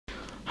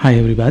Hi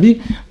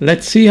everybody,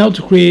 let's see how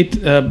to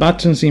create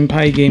buttons in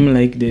pygame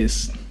like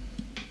this.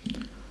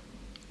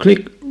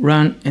 Click,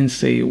 run and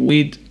save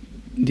with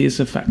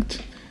this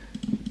effect.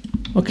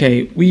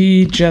 Okay,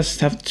 we just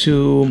have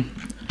to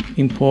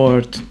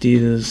import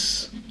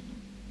this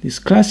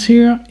class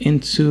here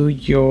into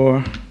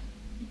your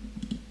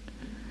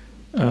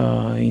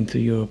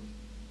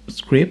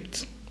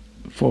script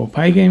for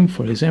pygame.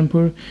 For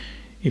example,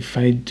 if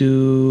I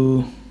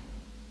do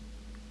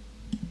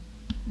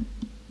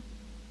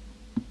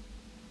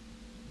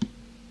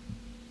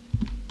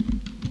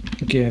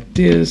get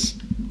this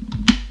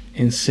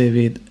and save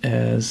it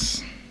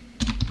as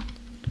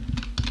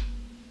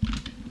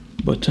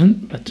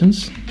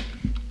buttons.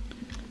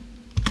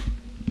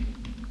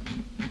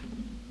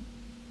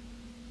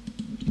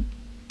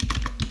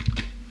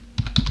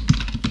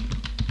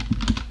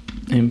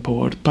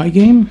 Import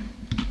pygame.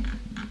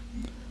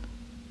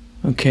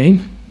 Okay,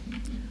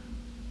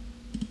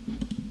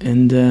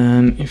 and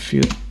then if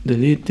you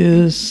delete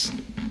this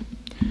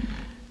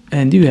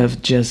and you have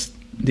just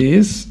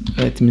this,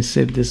 let me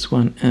save this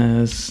one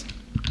as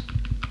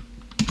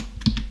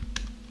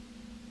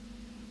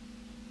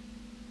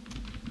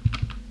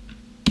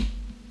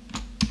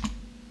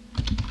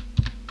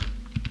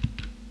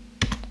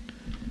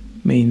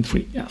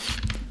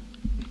main3f.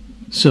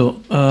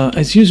 So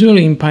as usual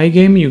in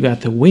pygame, you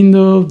got a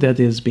window that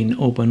has been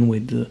opened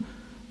with the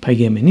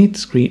pygame init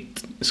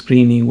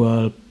screen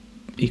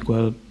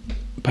equal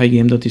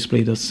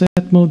pygame.display.set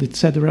mode,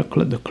 etc.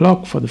 The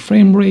clock for the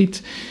frame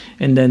rate,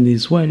 and then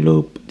this while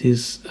loop,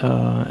 this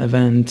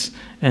event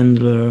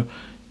handler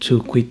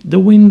to quit the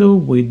window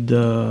with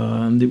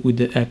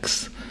the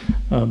X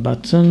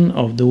button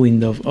of the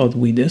window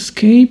with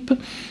escape,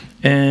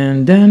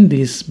 and then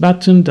this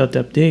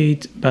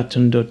button.update,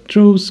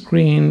 button.draw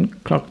screen,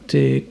 clock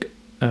tick,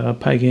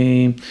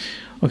 pygame.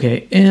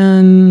 Okay,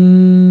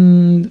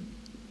 and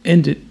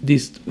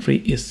these three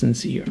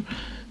instances here.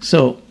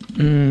 So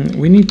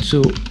we need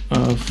to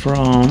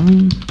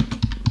from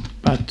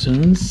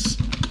buttons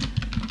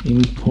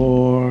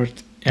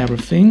import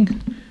everything,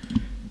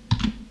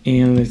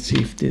 and let's see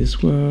if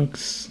this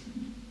works.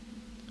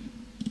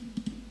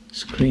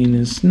 Screen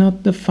is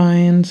not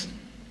defined.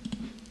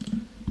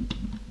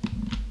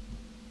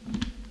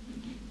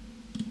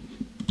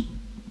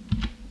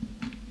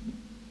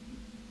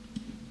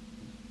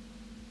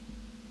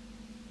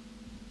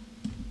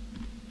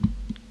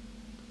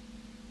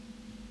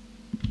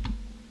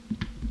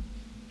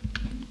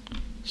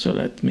 So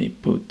let me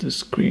put the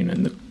screen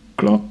and the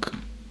clock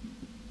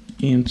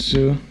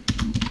into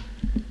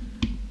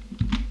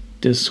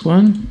this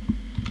one.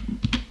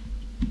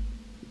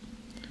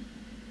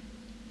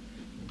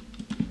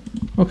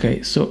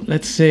 Okay, so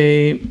let's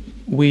say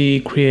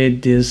we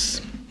create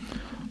this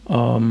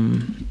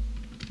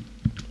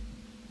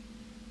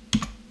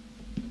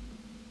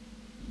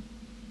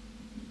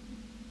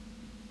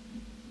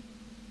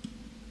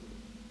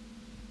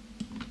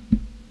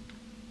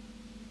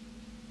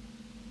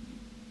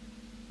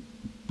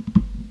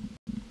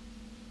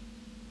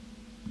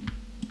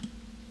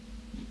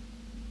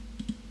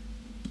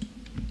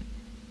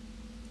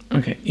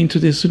okay, into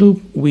this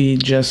loop we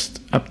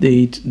just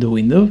update the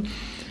window,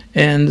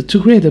 and to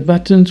create the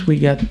buttons we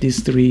got these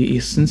three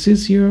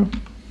instances here.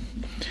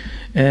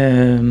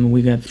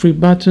 We got three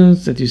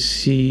buttons that you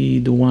see,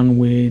 the one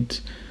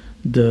with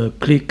the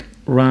click,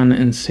 run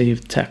and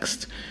save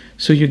text.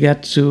 So you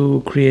got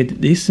to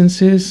create the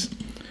instances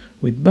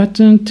with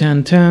button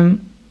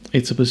 1010,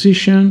 it's a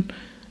position,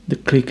 the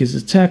click is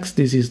the text,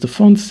 this is the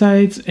font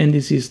size, and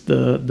this is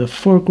the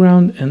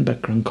foreground and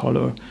background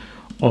color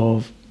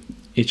of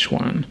each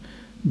one.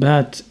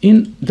 But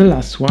in the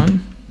last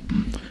one,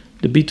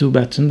 the B2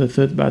 button, the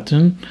third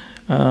button,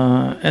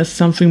 has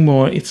something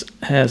more. It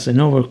has an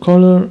over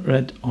color,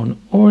 red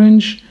on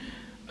orange,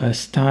 a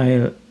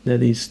style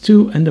that is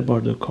 2, and the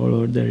border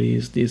color, there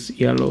is this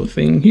yellow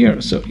thing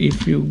here. So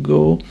if you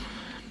go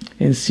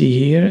and see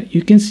here,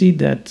 you can see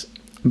that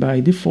by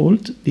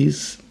default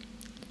these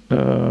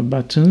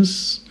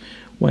buttons,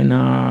 when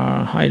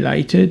are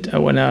highlighted,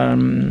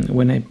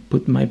 when I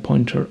put my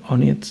pointer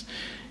on it,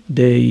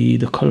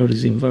 the color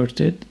is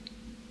inverted.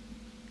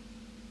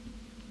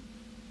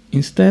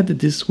 Instead,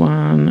 this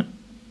one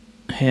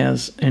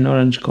has an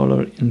orange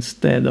color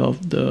instead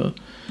of the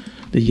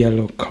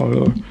yellow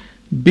color,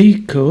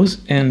 because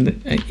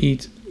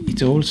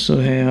it also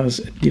has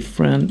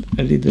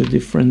a little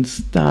different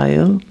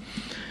style,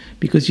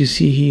 because you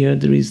see here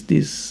there is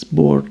this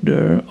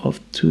border of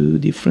two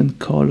different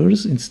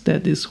colors.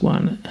 Instead, this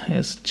one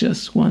has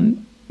just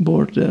one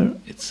border.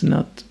 It's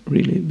not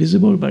really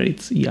visible, but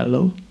it's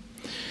yellow,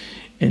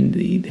 and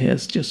it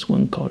has just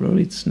one color,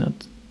 it's not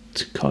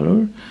two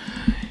color.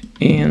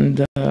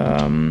 And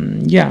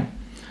yeah,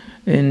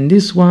 and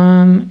this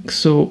one,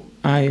 so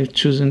I've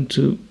chosen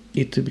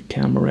it to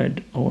become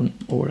red on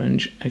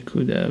orange. I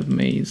could have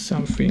made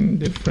something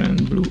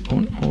different, blue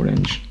on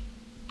orange,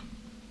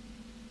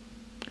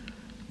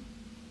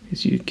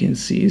 as you can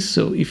see.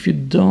 So if you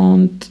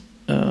don't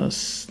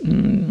pass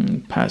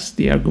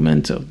the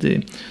argument of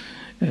the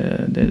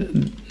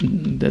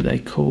that I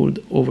called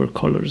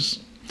overcolors,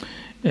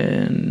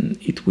 and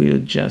it will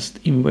just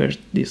invert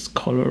this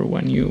color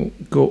when you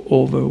go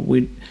over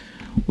with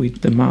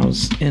the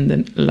mouse. And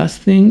then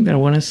last thing that I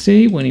want to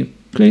say, when you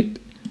click,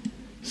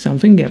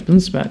 something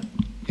happens, but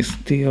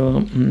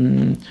still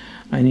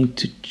I need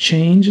to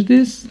change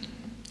this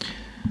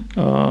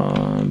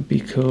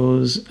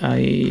because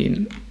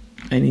I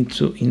need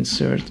to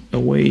insert a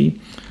way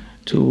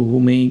to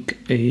make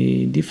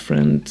a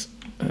different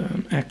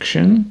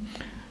action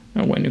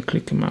when you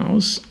click a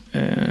mouse,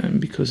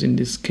 because in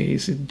this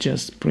case it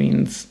just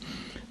prints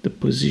the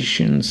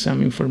position,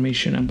 some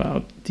information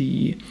about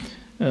the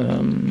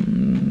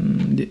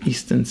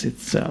instance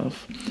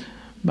itself.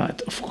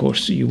 But of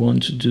course you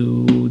want to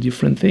do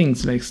different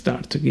things like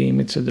start a game,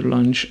 etc.,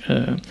 launch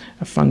a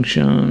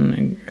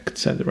function,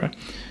 etc.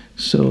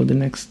 So the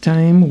next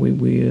time we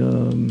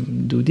will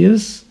do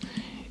this.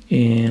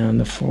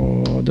 And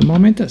for the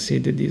moment, I see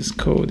that this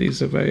code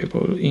is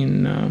available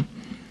in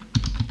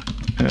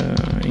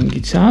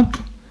GitHub,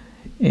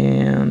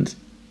 and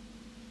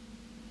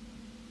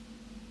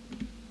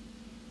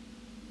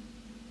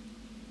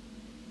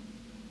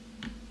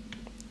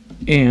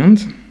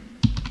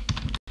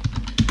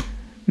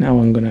now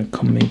I'm gonna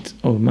commit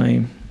all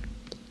my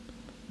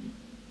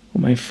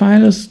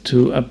files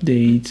to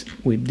update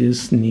with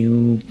this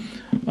new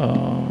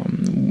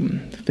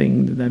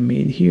thing that I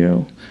made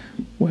here,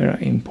 where I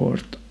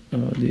import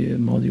the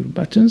module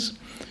buttons.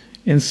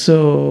 And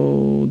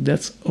so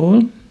that's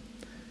all.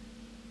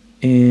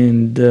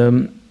 And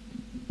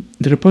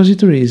the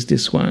repository is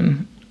this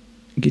one,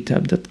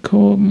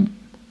 github.com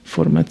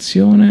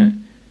formazione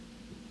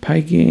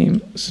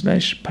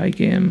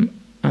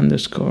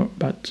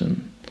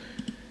pygame/pygame_button.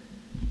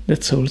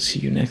 That's all. See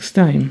you next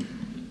time.